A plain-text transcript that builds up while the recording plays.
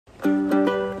We're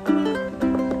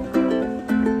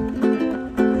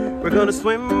gonna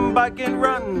swim, bike, and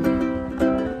run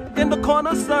in the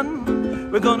corner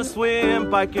sun. We're gonna swim,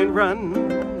 bike, and run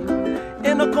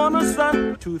in the corner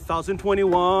sun.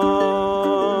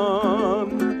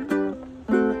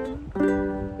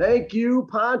 2021. Thank you,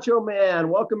 Poncho Man.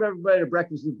 Welcome everybody to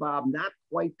Breakfast with Bob. Not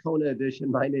quite Kona edition.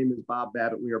 My name is Bob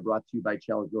Babbitt. We are brought to you by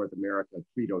Challenge North America,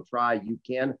 Credo Tri, You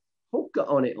Can,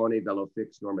 Hoka One One,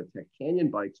 VeloFix, Normatec, Canyon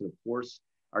Bikes, and of course,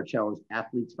 our Challenge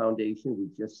Athletes Foundation. We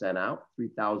just sent out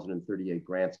 3,038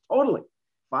 grants, totaling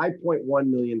 $5.1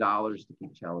 million to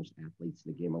keep challenged athletes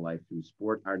in the game of life through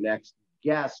sport. Our next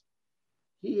guest,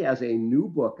 he has a new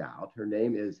book out. Her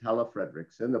name is Helle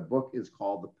Fredriksson. The book is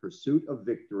called The Pursuit of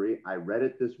Victory. I read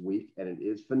it this week and it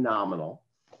is phenomenal.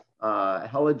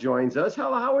 Helle joins us.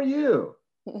 Helle, how are you?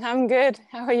 I'm good.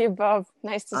 How are you, Bob?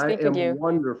 Nice to speak with you. I am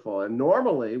wonderful. And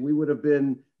normally we would have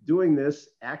been doing this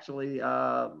actually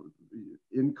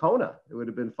in Kona. It would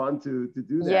have been fun to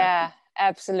do that. Yeah,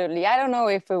 absolutely. I don't know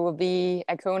if it will be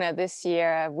a Kona this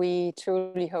year. We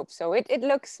truly hope so. It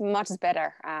looks much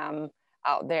better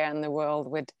out there in the world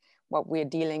with what we're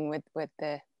dealing with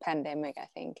the pandemic, I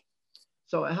think.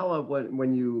 So Helle,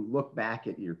 when you look back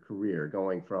at your career,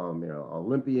 going from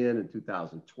Olympian in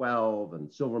 2012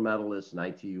 and silver medalist in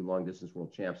ITU long distance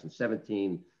world champs in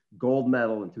 17, gold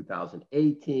medal in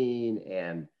 2018,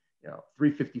 and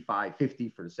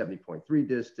 355.50 for the 70.3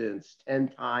 distance, 10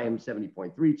 times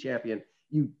 70.3 champion.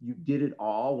 You did it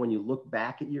all. When you look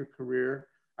back at your career,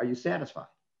 are you satisfied?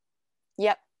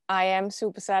 Yep, I am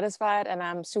super satisfied and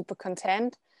I'm super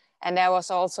content. And that was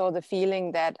also the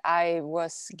feeling that I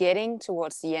was getting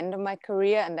towards the end of my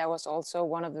career. And that was also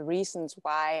one of the reasons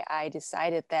why I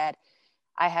decided that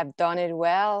I have done it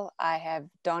well, I have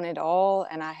done it all,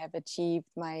 and I have achieved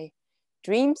my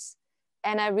dreams.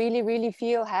 And I really, really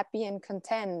feel happy and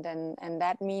content. And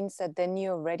that means that then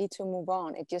you're ready to move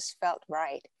on. It just felt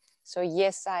right. So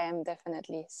yes, I am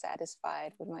definitely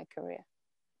satisfied with my career.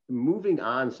 Moving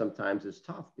on sometimes is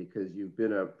tough because you've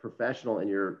been a professional and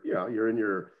you're in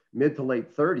your mid to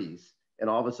late 30s. And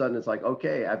all of a sudden it's like,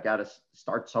 okay, I've got to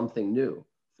start something new.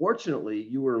 Fortunately,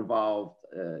 you were involved.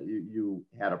 You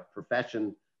had a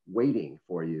profession waiting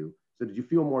for you. So did you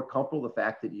feel more comfortable the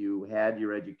fact that you had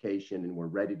your education and were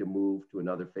ready to move to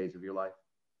another phase of your life?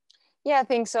 Yeah, I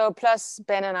think so. Plus,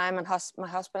 Ben and I, my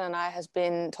husband and I, has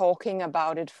been talking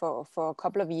about it for a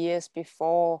couple of years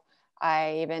before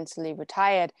I eventually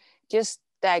retired. Just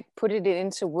like put it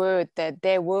into word that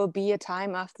there will be a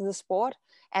time after the sport,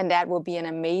 and that will be an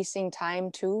amazing time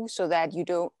too, so that you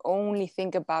don't only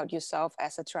think about yourself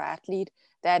as a triathlete.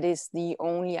 That is the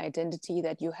only identity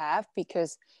that you have,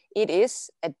 because it is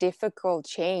a difficult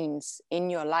change in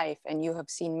your life. And you have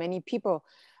seen many people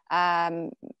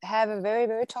have a very,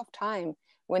 very tough time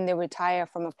when they retire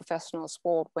from a professional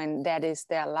sport, when that is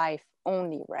their life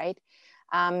only, right?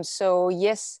 So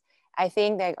yes, I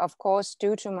think that, of course,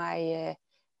 due to my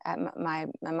my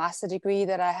master degree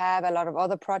that I have, a lot of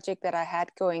other projects that I had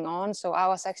going on. So I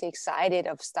was actually excited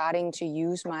of starting to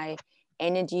use my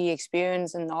energy,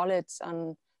 experience, and knowledge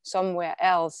on somewhere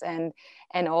else, and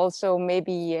also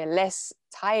maybe less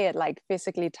tired, like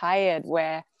physically tired,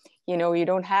 where you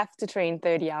don't have to train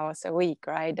 30 hours a week,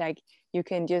 right? Like you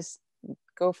can just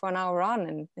go for an hour run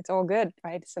and it's all good,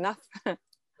 right? It's enough.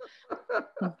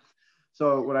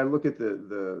 So when I look at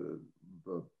the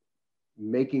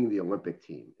making the Olympic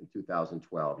team in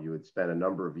 2012, you had spent a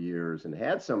number of years and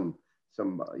had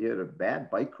you had a bad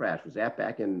bike crash. Was that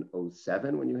back in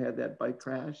 2007 when you had that bike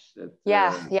crash?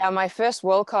 Yeah. My first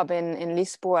World Cup in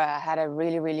Lisboa, I had a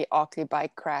really, really ugly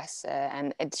bike crash,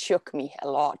 and it shook me a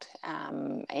lot. I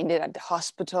ended at the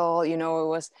hospital. It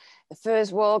was the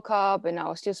first World Cup, and I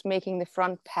was just making the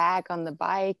front pack on the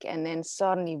bike, and then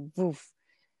suddenly, woof.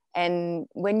 And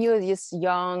when you're this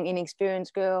young,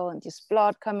 inexperienced girl and just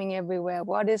blood coming everywhere,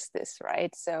 what is this,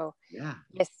 right? So yeah,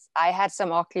 yes, I had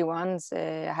some ugly ones.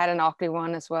 I had an ugly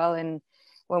one as well. And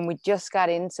when we just got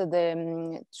into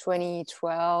the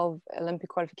 2012 Olympic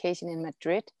qualification in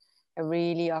Madrid, a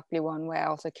really ugly one where I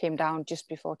also came down just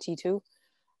before T2.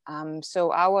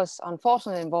 So I was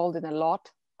unfortunately involved in a lot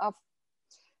of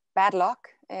bad luck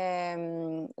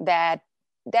that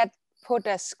put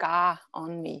a scar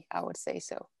on me, I would say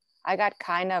so. I got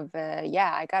kind of,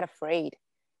 I got afraid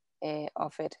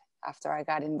of it after I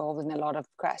got involved in a lot of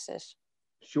crashes.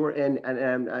 Sure,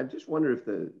 and I just wonder if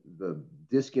the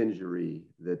disc injury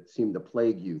that seemed to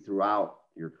plague you throughout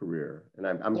your career, and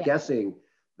I'm guessing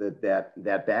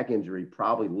that back injury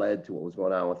probably led to what was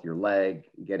going on with your leg,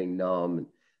 getting numb.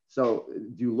 So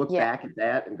do you look back at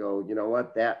that and go, you know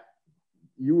what, that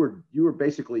you were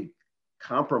basically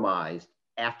compromised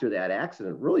after that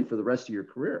accident, really for the rest of your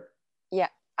career. Yeah,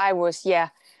 I was, yeah.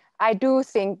 I do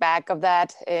think back of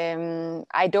that.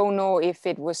 I don't know if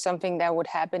it was something that would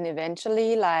happen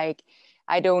eventually. Like,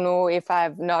 I don't know if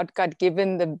I've not got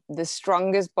given the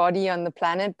strongest body on the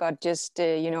planet, but just,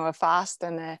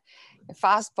 a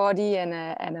fast body and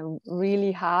a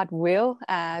really hard will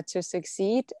to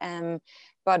succeed.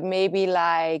 But maybe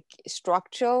like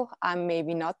structural, I'm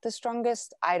maybe not the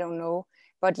strongest. I don't know.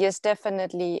 But yes,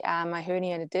 definitely my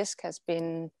herniated disc has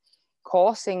been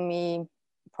causing me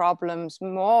problems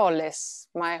more or less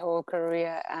my whole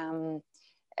career.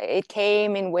 It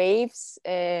came in waves,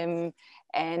 and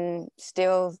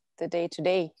still the day to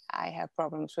day I have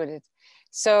problems with it.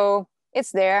 So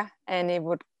it's there, and it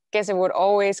would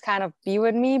always kind of be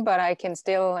with me, but I can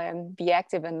still be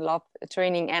active and love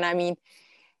training. And I mean,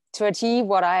 to achieve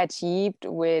what I achieved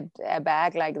with a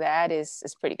bag like that is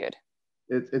pretty good.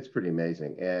 It's pretty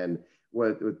amazing. And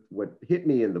what hit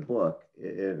me in the book,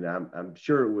 and I'm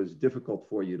sure it was difficult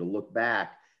for you to look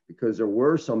back because there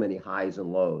were so many highs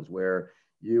and lows where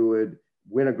you would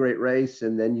win a great race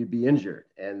and then you'd be injured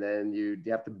and then you'd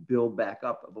have to build back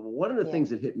up. But one of the things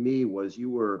that hit me was you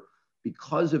were,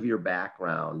 because of your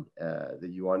background,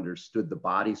 that you understood the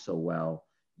body so well,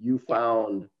 you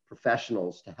found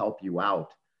professionals to help you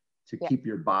out to keep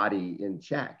your body in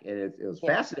check. And it was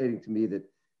fascinating to me that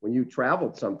when you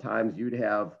traveled, sometimes you'd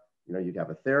have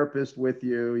a therapist with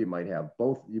you. You might have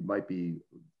both. You might be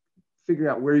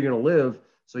figuring out where you're going to live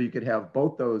so you could have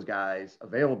both those guys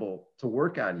available to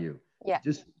work on you.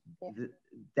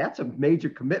 That's a major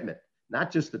commitment,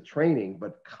 not just the training,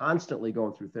 but constantly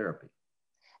going through therapy.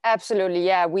 Absolutely.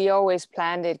 Yeah. We always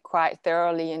planned it quite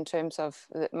thoroughly in terms of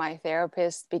my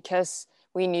therapist, because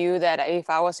we knew that if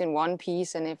I was in one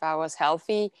piece and if I was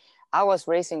healthy, I was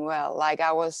racing well. Like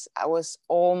I was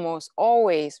almost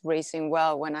always racing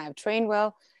well when I have trained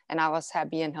well and I was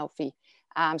happy and healthy.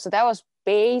 So that was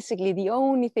basically the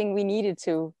only thing we needed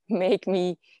to make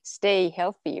me stay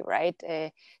healthy, right?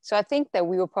 So I think that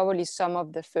we were probably some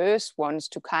of the first ones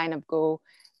to kind of go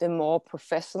the more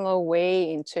professional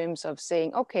way in terms of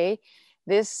saying, okay,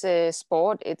 this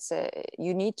sport,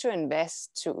 you need to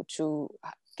invest to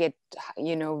get,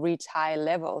 reach high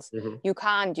levels. Mm-hmm. You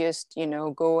can't just,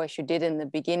 go as you did in the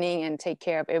beginning and take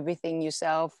care of everything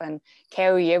yourself and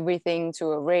carry everything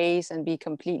to a race and be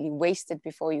completely wasted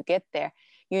before you get there.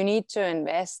 You need to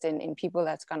invest in people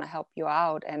that's going to help you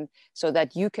out, and so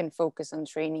that you can focus on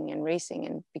training and racing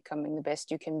and becoming the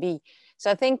best you can be. So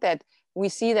I think that we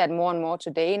see that more and more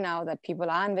today now, that people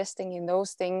are investing in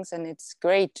those things, and it's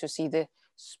great to see the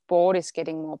sport is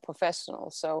getting more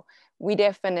professional. So we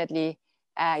definitely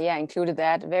included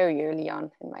that very early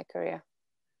on in my career.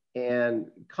 And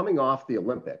coming off the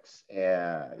Olympics,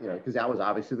 because that was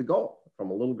obviously the goal from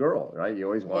a little girl, right? You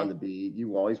always wanted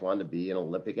to be an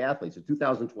Olympic athlete. So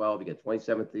 2012, you get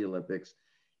 27th at the Olympics,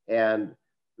 and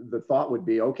the thought would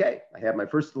be, okay, I had my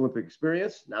first Olympic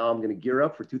experience. Now I'm going to gear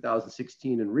up for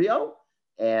 2016 in Rio,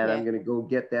 and I'm going to go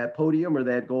get that podium or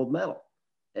that gold medal.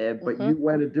 But you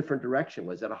went a different direction.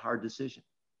 Was that a hard decision?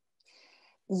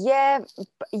 Yeah,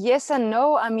 yes and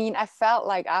no. I mean, I felt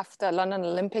like after London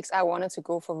Olympics, I wanted to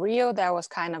go for Rio. That was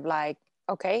kind of like,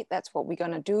 okay, that's what we're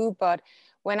going to do. But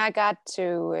when I got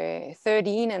to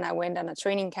 13 and I went on a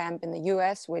training camp in the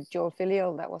US with Joel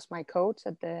Filial, that was my coach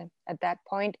at that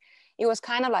point, it was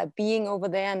kind of like being over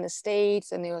there in the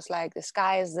States, and it was like the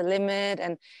sky is the limit.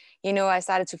 And, I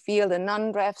started to feel the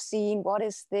non-draft scene. What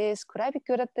is this? Could I be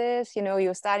good at this?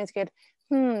 You're starting to get,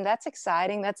 that's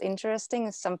exciting. That's interesting.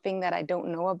 It's something that I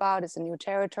don't know about. It's a new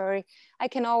territory. I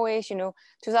can always,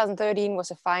 2013 was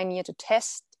a fine year to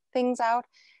test things out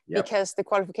because the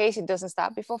qualification doesn't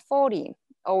start before 14,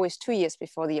 always 2 years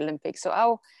before the Olympics. So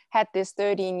I had this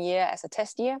 13 year as a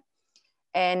test year.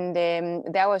 And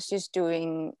that was just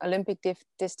doing Olympic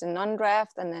distance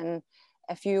non-draft, and then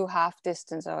a few half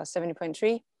distance or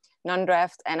 70.3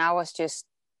 non-draft. And I was just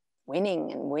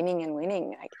winning and winning and winning.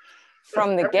 Like,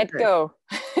 from the get-go.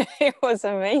 It was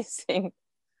amazing.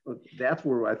 Well, that's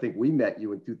where I think we met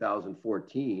you in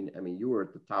 2014. I mean, you were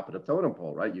at the top of the totem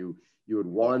pole, right? You had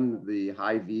won the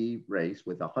high V race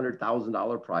with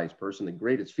 $100,000 prize purse in the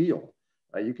greatest field.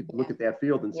 You could look at that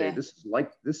field and say,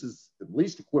 this is at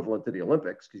least equivalent to the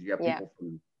Olympics, because you have people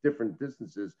from different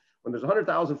distances. When there's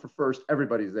 100,000 for first,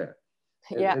 everybody's there.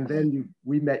 And then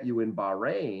we met you in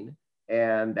Bahrain,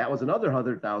 and that was another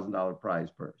 $100,000 prize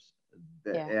purse.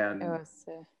 And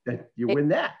you win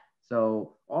that.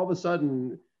 So all of a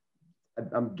sudden,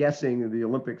 I'm guessing the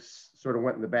Olympics sort of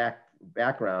went in the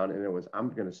background, and it was, I'm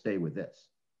going to stay with this.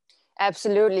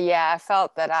 Absolutely. Yeah. I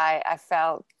felt that I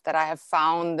have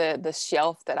found the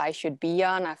shelf that I should be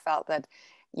on. I felt that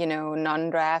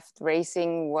non-draft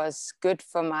racing was good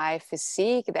for my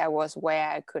physique. That was where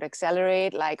I could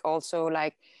accelerate. Like also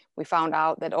like we found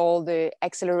out that all the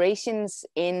accelerations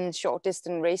in short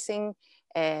distance racing,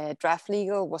 draft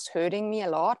legal was hurting me a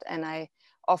lot. And I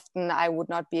would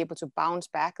not be able to bounce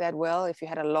back that well if you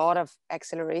had a lot of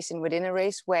acceleration within a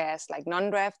race. Whereas like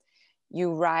non-draft,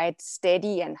 you ride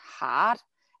steady and hard.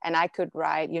 And I could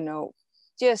ride,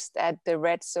 just at the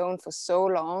red zone for so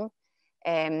long,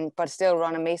 but still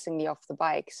run amazingly off the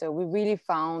bike. So we really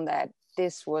found that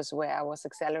this was where I was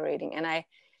accelerating. And I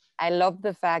love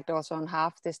the fact also on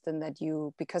half distance that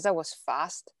because I was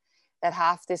fast, that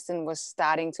half distance was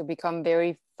starting to become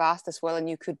very fast as well. And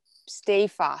you could stay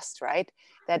fast, right?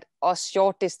 That us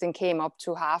short distance came up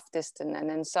to half distance, and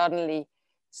then suddenly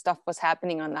stuff was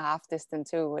happening on the half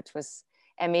distance too, which was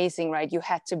amazing, right? You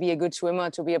had to be a good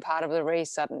swimmer to be a part of the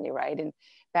race suddenly, right? And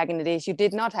back in the days, you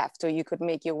did not have to. You could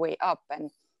make your way up, and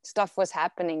stuff was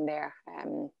happening there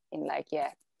in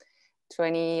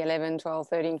 2011, 12,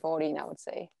 13, 14, I would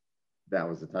say. That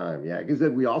was the time, yeah. Because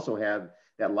then we also had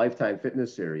that Lifetime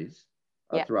Fitness Series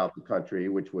throughout the country,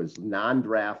 which was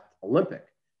non-draft Olympic,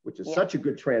 which is such a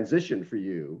good transition for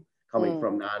you coming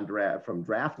from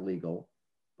draft legal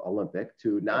Olympic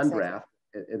to non-draft.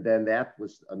 Exactly. And then that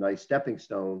was a nice stepping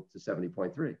stone to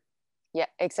 70.3. Yeah,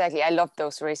 exactly. I love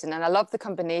those races, and I love the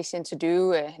combination to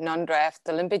do a non-draft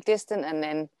Olympic distance and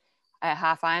then a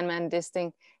half Ironman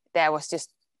distance.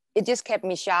 It just kept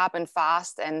me sharp and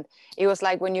fast. And it was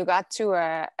like when you got to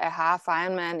a half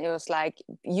Ironman, it was like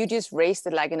you just raced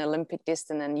it like an Olympic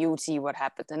distance, and you would see what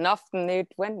happened. And often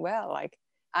it went well.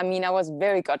 I was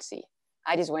very gutsy.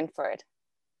 I just went for it.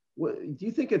 Well, do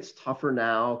you think it's tougher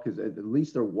now? Because at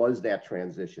least there was that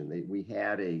transition. We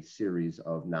had a series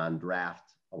of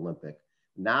non-draft Olympic.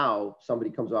 Now somebody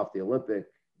comes off the Olympic,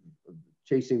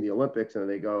 chasing the Olympics, and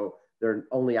their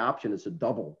only option is to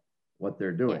double what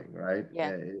they're doing, right?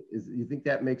 Yeah. You think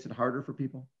that makes it harder for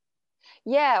people?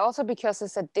 Yeah, also because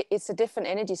it's a different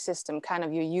energy system kind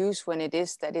of you use when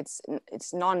it's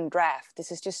non-draft.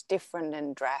 This is just different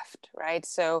than draft, right?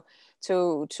 So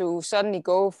to suddenly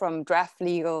go from draft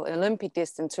legal Olympic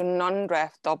distance to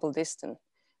non-draft double distance,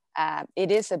 it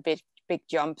is a big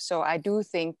jump. So I do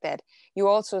think that you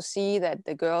also see that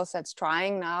the girls that's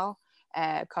trying now,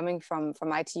 coming from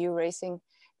ITU racing,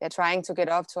 they're trying to get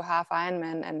up to half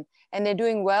Ironman, and they're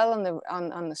doing well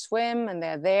on the swim, and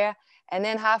they're there. And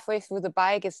then halfway through the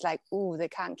bike, it's like, ooh, they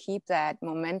can't keep that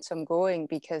momentum going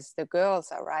because the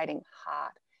girls are riding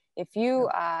hard. If you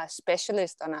are a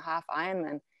specialist on a half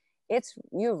Ironman,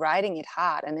 you're riding it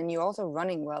hard, and then you're also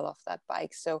running well off that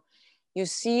bike. So you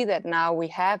see that now we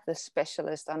have the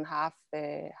specialist on half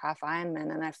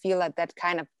Ironman, and I feel like that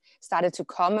kind of started to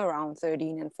come around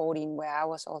 13 and 14, where I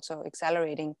was also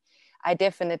accelerating. I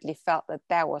definitely felt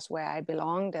that was where I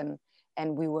belonged, and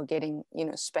we were getting,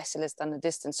 specialists on the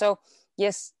distance. So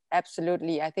yes,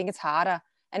 absolutely. I think it's harder,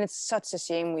 and it's such a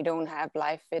shame we don't have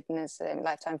Live Fitness and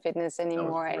Lifetime Fitness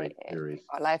anymore.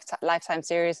 Or Lifetime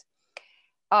series.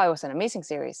 Oh, it was an amazing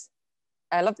series.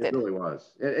 I loved it. It really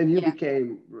was. And you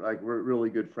became we're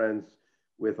really good friends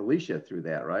with Alicia through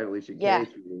that, right? Alicia Case,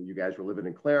 you guys were living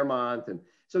in Claremont. And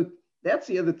so that's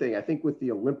the other thing. I think with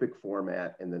the Olympic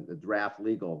format and the draft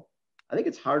legal, I think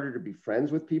it's harder to be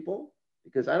friends with people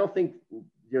because I don't think,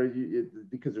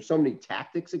 because there's so many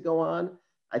tactics that go on.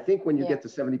 I think when you get to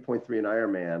 70.3 in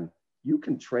Ironman, you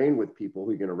can train with people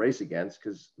who you're going to race against,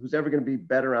 because who's ever going to be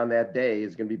better on that day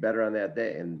is going to be better on that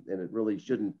day. And it really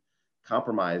shouldn't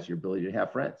compromise your ability to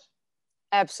have friends.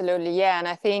 Absolutely. Yeah. And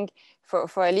I think for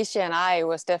Alicia and I, it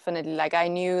was definitely like, I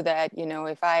knew that,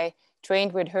 if I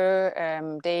trained with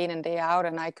her day in and day out,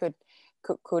 and I could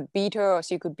beat her or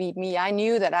she could beat me, I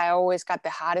knew that I always got the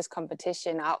hardest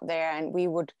competition out there, and we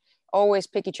would always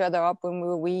pick each other up when we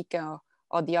were weak,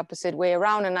 or the opposite way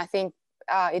around. And I think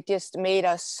it just made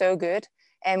us so good.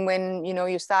 And when,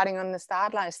 you're standing on the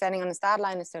start line, it's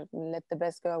to let the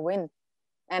best girl win.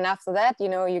 And after that,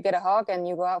 you get a hug and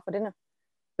you go out for dinner.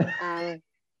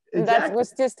 Exactly. That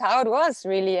was just how it was,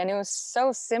 really. And it was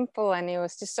so simple, and it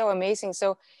was just so amazing.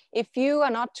 So if you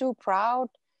are not too proud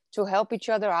to help each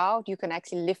other out, you can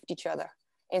actually lift each other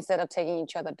instead of taking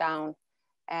each other down.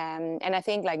 And I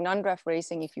think like non-draft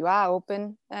racing, if you are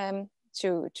open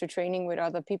to training with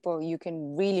other people, you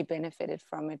can really benefit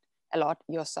from it a lot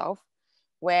yourself.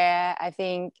 Where I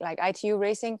think like ITU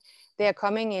racing, they're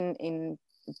coming in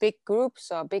big groups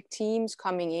or big teams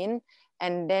coming in,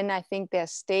 and then I think they're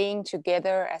staying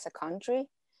together as a country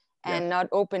and not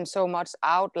open so much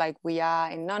out like we are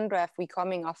in non-draft. We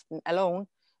coming often alone,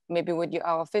 maybe with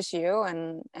our physio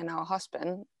and our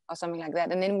husband or something like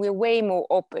that, and then we're way more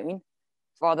open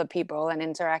for other people and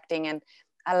interacting. And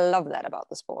I love that about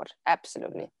the sport.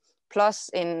 Absolutely. Plus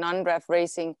in non-draft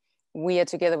racing, we are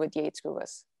together with Yates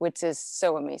Groovers, which is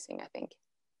so amazing, I think.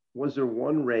 Was there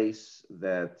one race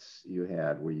that you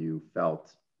had where you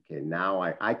felt, okay, now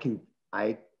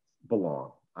I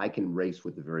belong. I can race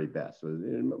with the very best. So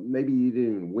maybe you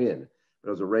didn't even win, but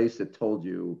it was a race that told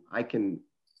you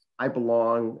I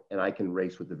belong and I can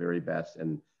race with the very best.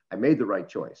 And I made the right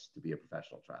choice to be a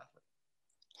professional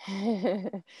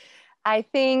triathlete. I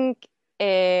think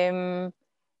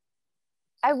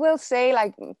I will say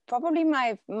like probably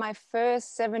my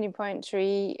first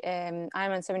 70.3 Ironman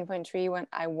 70.3 when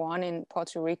I won in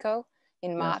Puerto Rico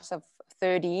in March of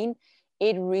 13,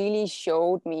 it really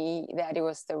showed me that it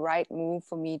was the right move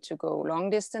for me to go long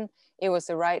distance. It was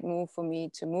the right move for me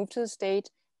to move to the state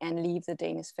and leave the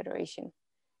Danish Federation.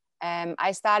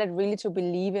 I started really to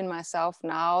believe in myself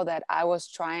now that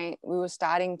we were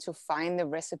starting to find the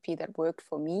recipe that worked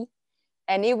for me.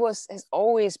 And has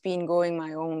always been going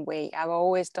my own way. I've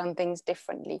always done things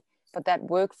differently, but that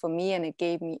worked for me and it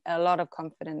gave me a lot of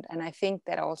confidence. And I think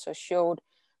that also showed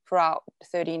throughout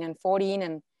 13 and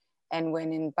 14. And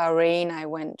when in Bahrain, I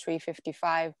went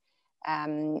 3:55.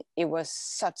 It was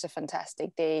such a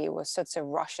fantastic day. It was such a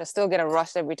rush. I still get a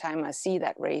rush every time I see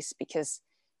that race because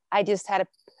I just had a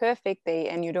perfect day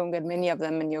and you don't get many of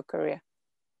them in your career.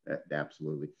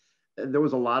 Absolutely. There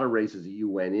was a lot of races that you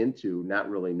went into not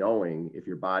really knowing if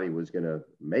your body was going to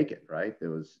make it, right?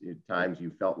 There was times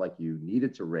you felt like you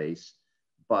needed to race,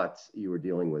 but you were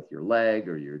dealing with your leg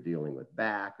or you're dealing with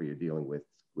back or you're dealing with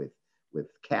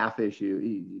calf issue.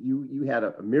 You had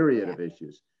a myriad of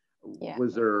issues. Yeah.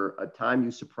 Was there a time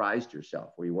you surprised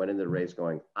yourself where you went into the race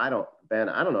going, I don't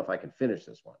know if I can finish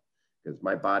this one because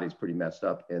my body's pretty messed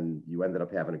up, and you ended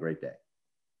up having a great day?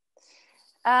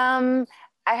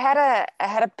 I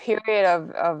had a period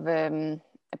of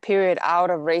a period out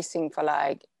of racing for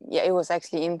it was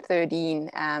actually in 13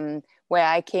 where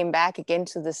I came back again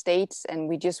to the States and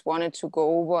we just wanted to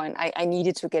go over, and I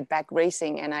needed to get back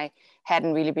racing and I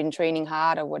hadn't really been training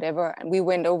hard or whatever, and we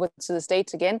went over to the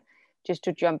States again just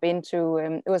to jump into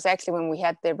it was actually when we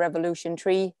had the Revolution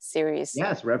 3 series.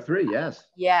 Yes, Rev 3, yes.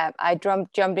 Yeah, I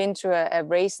jumped into a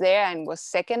race there and was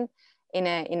second in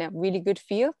a really good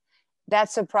field. That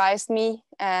surprised me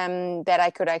that I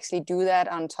could actually do that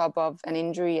on top of an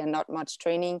injury and not much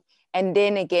training. And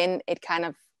then again, it kind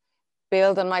of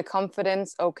built on my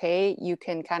confidence. Okay, you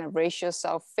can kind of race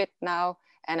yourself fit now.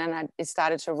 And then it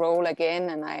started to roll again.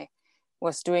 And I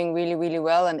was doing really, really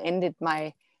well and ended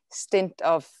my stint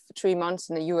of 3 months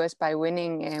in the US by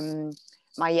winning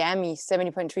Miami,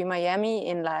 70.3 Miami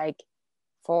in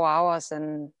 4 hours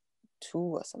and 2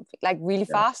 or something, really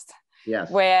fast.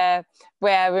 Yes. Where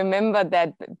I remember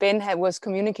that Ben was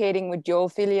communicating with Joel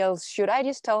Filial, should I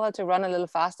just tell her to run a little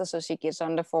faster so she gets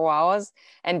under 4 hours?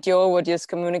 And Joel was just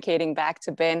communicating back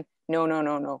to Ben,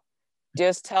 no.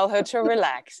 Just tell her to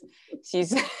relax.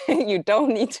 You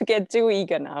don't need to get too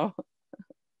eager now.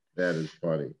 That is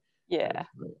funny. Yeah.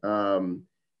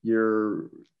 Your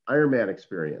Ironman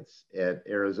experience at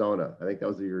Arizona, I think that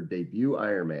was your debut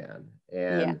Ironman.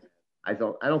 And I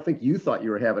don't think you thought you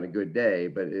were having a good day,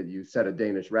 but you set a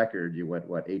Danish record. You went,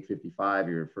 8:55?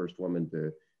 You're the first woman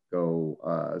to go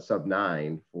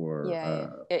sub-9 for...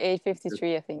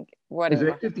 8:53, I think. Whatever.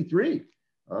 Is it 8:53?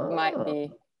 Oh. Might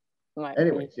be.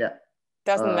 Anyways, yeah.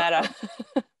 Doesn't matter.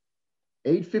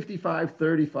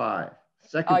 8:55:35.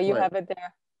 Second place. You have it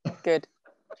there. Good.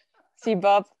 See,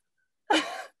 Bob,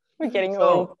 we're getting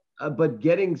old. But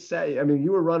getting set,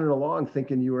 you were running along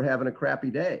thinking you were having a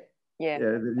crappy day. Yeah,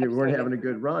 you weren't having a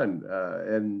good run.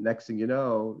 And next thing you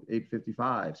know,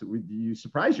 8:55. So you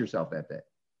surprised yourself that day.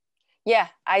 Yeah,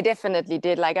 I definitely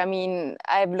did.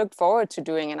 I've looked forward to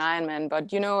doing an Ironman,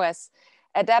 but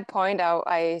at that point,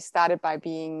 I started by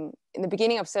being, in the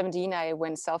beginning of 17, I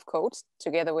went self-coached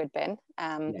together with Ben.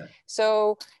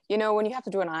 So, when you have to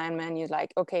do an Ironman, you're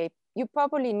like, okay, you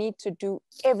probably need to do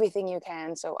everything you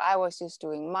can. So I was just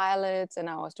doing mileage and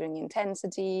I was doing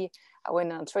intensity. I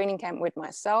went on a training camp with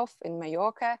myself in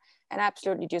Mallorca and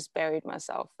absolutely just buried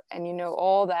myself. And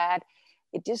all that,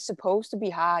 it's just supposed to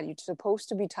be hard. You're supposed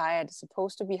to be tired. It's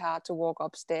supposed to be hard to walk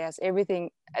upstairs,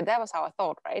 everything. And that was how I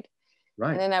thought, right?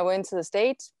 Right. And then I went to the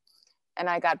States and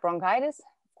I got bronchitis,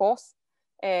 of course,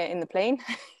 in the plane.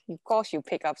 Of course, you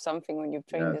pick up something when you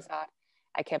train this hard.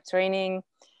 I kept training.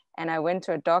 And I went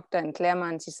to a doctor in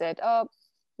Claremont. She said,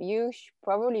 you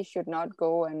probably should not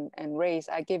go and race.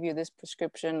 I give you this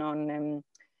prescription on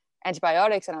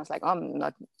antibiotics. And I was like,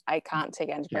 I can't take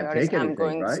antibiotics.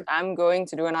 I'm going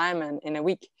to do an Ironman in a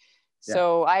week. Yeah.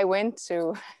 So I went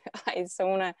to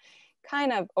Arizona,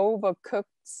 kind of overcooked,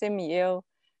 semi-ill.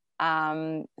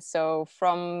 So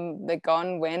from the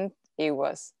gun went, it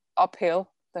was uphill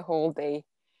the whole day.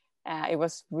 It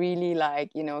was really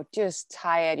like, you know, just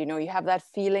tired. You know, you have that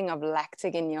feeling of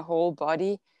lactic in your whole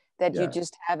body that you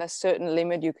just have a certain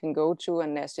limit you can go to,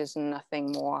 and there's just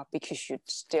nothing more because you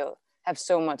still have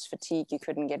so much fatigue you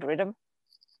couldn't get rid of.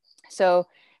 So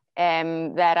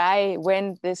that I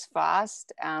went this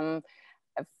fast.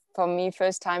 For me,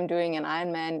 first time doing an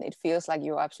Ironman, it feels like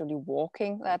you're absolutely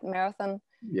walking that marathon.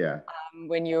 Yeah.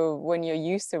 When you're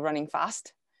used to running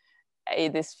fast,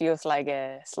 this feels like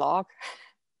a slog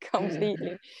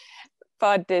completely.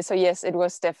 But so yes, it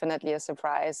was definitely a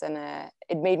surprise, and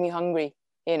it made me hungry.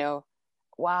 You know,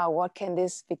 wow, what can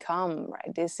this become?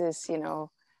 Right? This is, you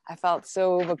know, I felt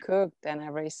so overcooked, and I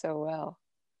raced so well.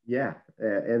 Yeah.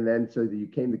 And then so you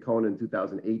came to Kona in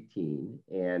 2018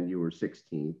 and you were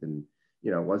 16th, and, you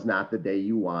know, it was not the day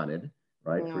you wanted,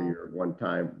 right, No. for your one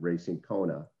time racing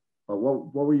Kona. But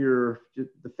what were your, just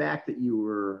the fact that you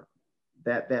were,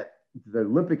 that the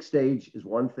Olympic stage is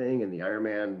one thing and the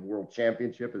Ironman World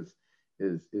Championship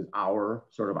is our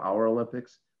sort of our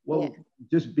Olympics. Well, Yeah.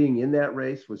 just being in that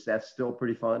race, was that still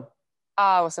pretty fun?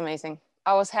 Oh, it was amazing.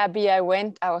 I was happy I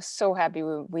went. I was so happy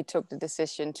we took the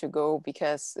decision to go,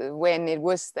 because when it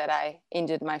was that I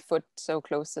injured my foot so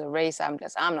close to the race, I'm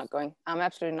not going. I'm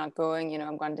absolutely not going. You know,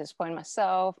 I'm going to disappoint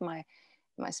myself, my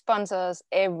sponsors,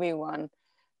 everyone.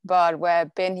 But where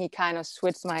Ben, he kind of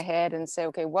switched my head and said,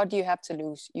 okay, what do you have to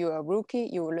lose? You're a rookie.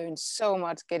 You will learn so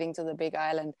much getting to the big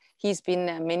island. He's been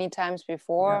there many times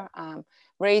before,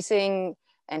 racing,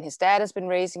 and his dad has been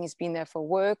racing. He's been there for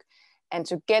work. And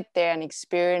to get there and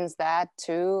experience that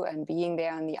too, and being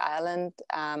there on the island,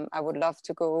 I would love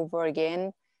to go over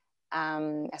again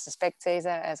as a spectator,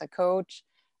 as a coach.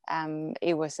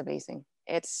 It was amazing.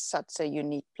 It's such a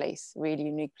unique place, really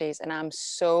unique place. And I'm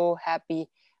so happy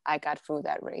I got through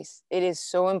that race. It is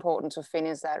so important to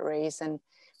finish that race, and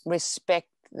respect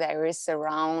there is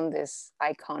around this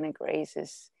iconic race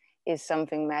is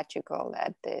something magical,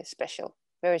 that is special,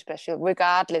 very special,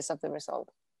 regardless of the result.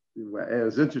 It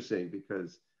was interesting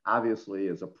because obviously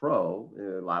as a pro,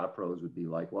 a lot of pros would be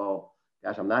like, well,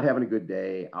 gosh, I'm not having a good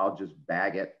day. I'll just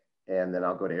bag it and then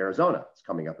I'll go to Arizona. It's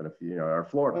coming up in a few, you know, or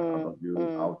Florida.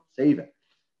 I'll save it.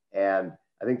 And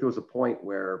I think there was a point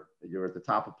where you were at the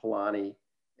top of Palani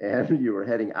and you were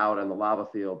heading out on the lava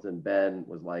fields, and Ben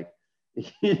was like,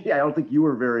 I don't think you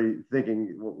were very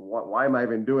thinking, why am I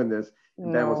even doing this?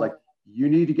 And Ben was like, you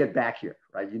need to get back here,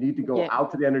 right? You need to go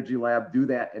out to the energy lab, do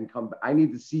that, and come. I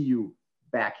need to see you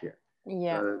back here.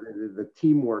 Yeah. The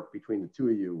teamwork between the two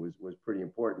of you was pretty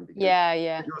important. Because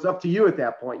if it was up to you at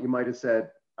that point, you might have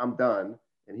said, I'm done.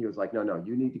 And he was like, no,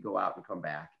 you need to go out and come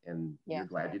back. And you're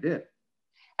glad you did.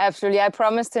 Absolutely. I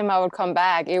promised him I would come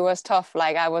back. It was tough.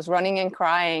 Like, I was running and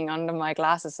crying under my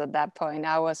glasses at that point.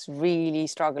 I was really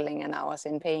struggling and I was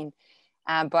in pain.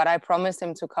 But I promised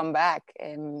him to come back.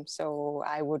 So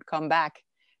I would come back.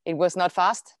 It was not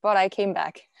fast, but I came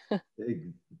back.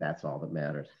 That's all that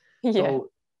matters. Yeah.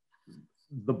 So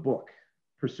the book,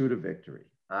 Pursuit of Victory,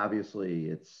 obviously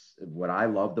it's what I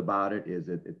loved about it is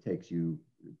it takes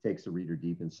the reader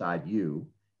deep inside you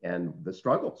and the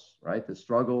struggles, right? The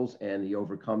struggles and the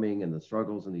overcoming, and the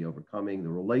struggles and the overcoming, the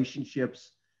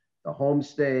relationships, the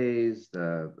homestays,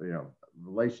 the, you know,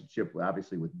 relationship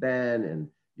obviously with Ben and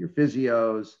your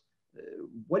physios.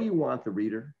 What do you want the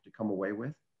reader to come away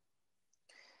with?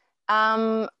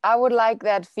 I would like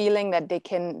that feeling that they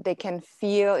can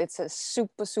feel it's a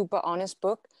super, super honest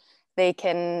book. They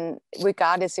can,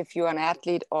 regardless if you're an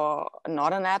athlete or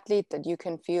not an athlete, that you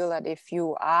can feel that if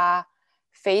you are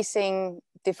facing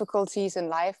difficulties in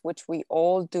life, which we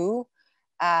all do,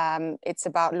 it's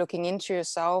about looking into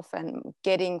yourself and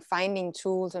finding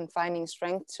tools and finding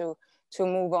strength to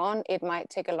move on. It might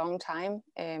take a long time.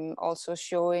 Also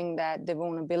showing that the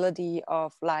vulnerability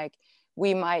of, like,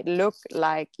 we might look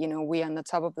like, you know, we are on the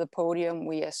top of the podium,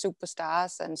 we are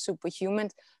superstars and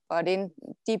superhumans, but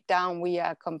deep down we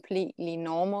are completely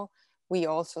normal. We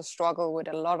also struggle with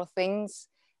a lot of things,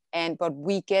 but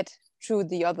we get through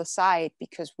the other side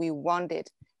because we want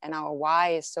it, and our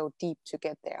why is so deep to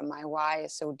get there. My why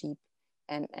is so deep,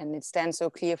 and it stands so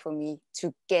clear for me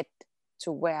to get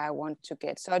to where I want to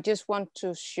get. So I just want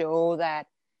to show that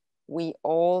we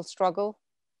all struggle,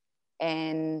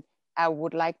 and I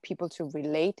would like people to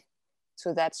relate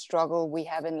to that struggle we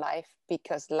have in life,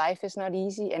 because life is not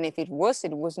easy. And if it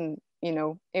wasn't, you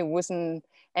know, it wasn't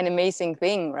an amazing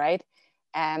thing, right?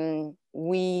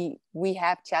 We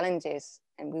have challenges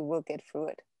and we will get through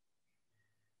it.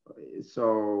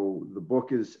 So the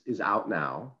book is out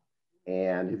now.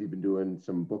 And have you been doing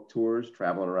some book tours,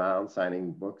 traveling around,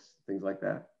 signing books, things like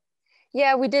that?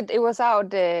 Yeah, we did. It was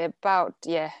out about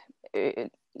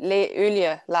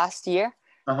earlier last year.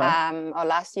 Uh-huh. Or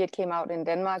last year it came out in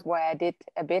Denmark, where I did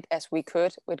a bit as we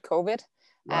could with COVID.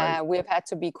 Right. We've had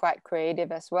to be quite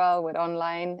creative as well with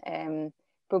online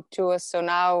book tours. So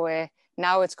now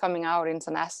it's coming out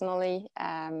internationally.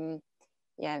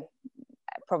 Yeah,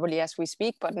 probably as we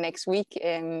speak, but next week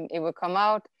it will come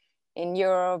out in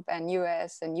Europe and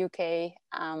US and UK.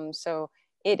 So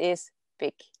it is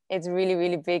big. It's really,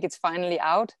 really big. It's finally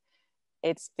out.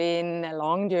 It's been a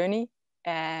long journey.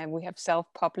 We have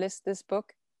self-published this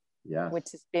book, Yes.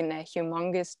 which has been a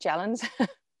humongous challenge.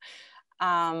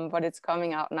 But it's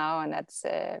coming out now, and that's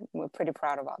we're pretty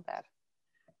proud about that.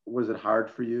 Was it hard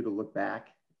for you to look back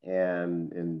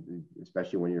and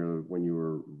especially when you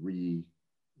were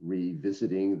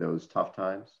revisiting those tough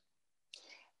times?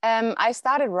 I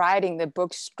started writing the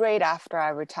book straight after I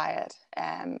retired.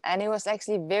 And it was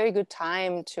actually a very good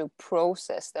time to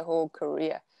process the whole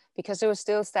career, because it was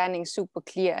still standing super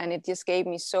clear, and it just gave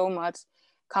me so much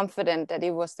confidence that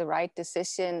it was the right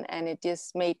decision. And it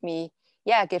just made me,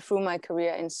 get through my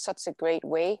career in such a great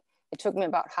way. It took me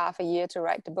about half a year to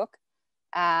write the book.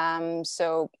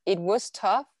 So it was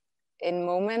tough in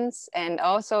moments. And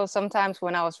also sometimes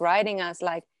when I was writing, I was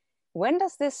like, when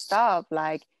does this stop?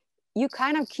 Like, you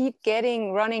kind of keep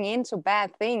running into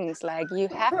bad things. Like, you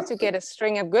have to get a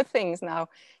string of good things now.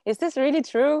 Is this really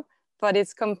true? But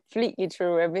it's completely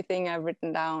true, everything I've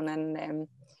written down. And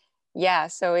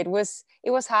so it was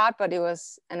hard, but it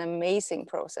was an amazing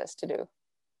process to do.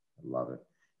 I love it.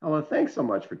 Well, thanks so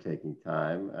much for taking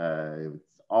time.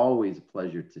 It's always a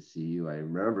pleasure to see you. I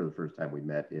remember the first time we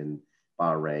met in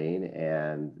Bahrain,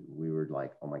 and we were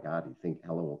like, oh my God, you think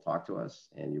Helle will talk to us?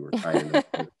 And you were kind enough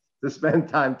to spend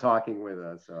time talking with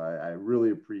us. So I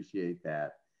really appreciate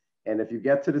that. And if you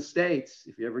get to the States,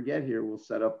 if you ever get here, we'll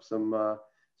set up some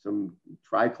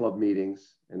Tri Club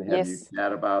meetings and have you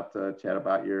chat about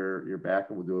your back,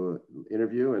 and we'll do an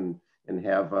interview and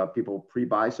have people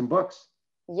pre-buy some books.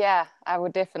 Yeah, I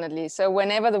would definitely. So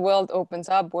whenever the world opens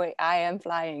up, I am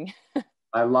flying.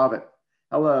 I love it.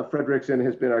 Helle Fredriksen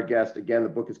has been our guest. Again, the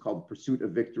book is called Pursuit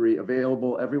of Victory,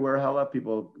 available everywhere, Helle.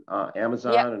 People,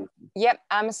 Amazon. Yep,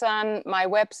 Amazon, my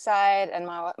website, and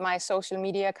my social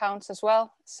media accounts as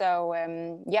well. So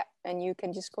and you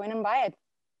can just go in and buy it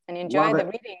and enjoy the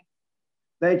reading.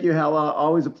 Thank you, Helle.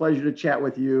 Always a pleasure to chat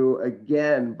with you.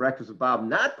 Again, Breakfast with Bob,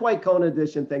 not quite Kona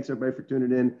edition. Thanks everybody for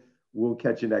tuning in. We'll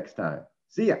catch you next time.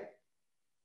 See ya.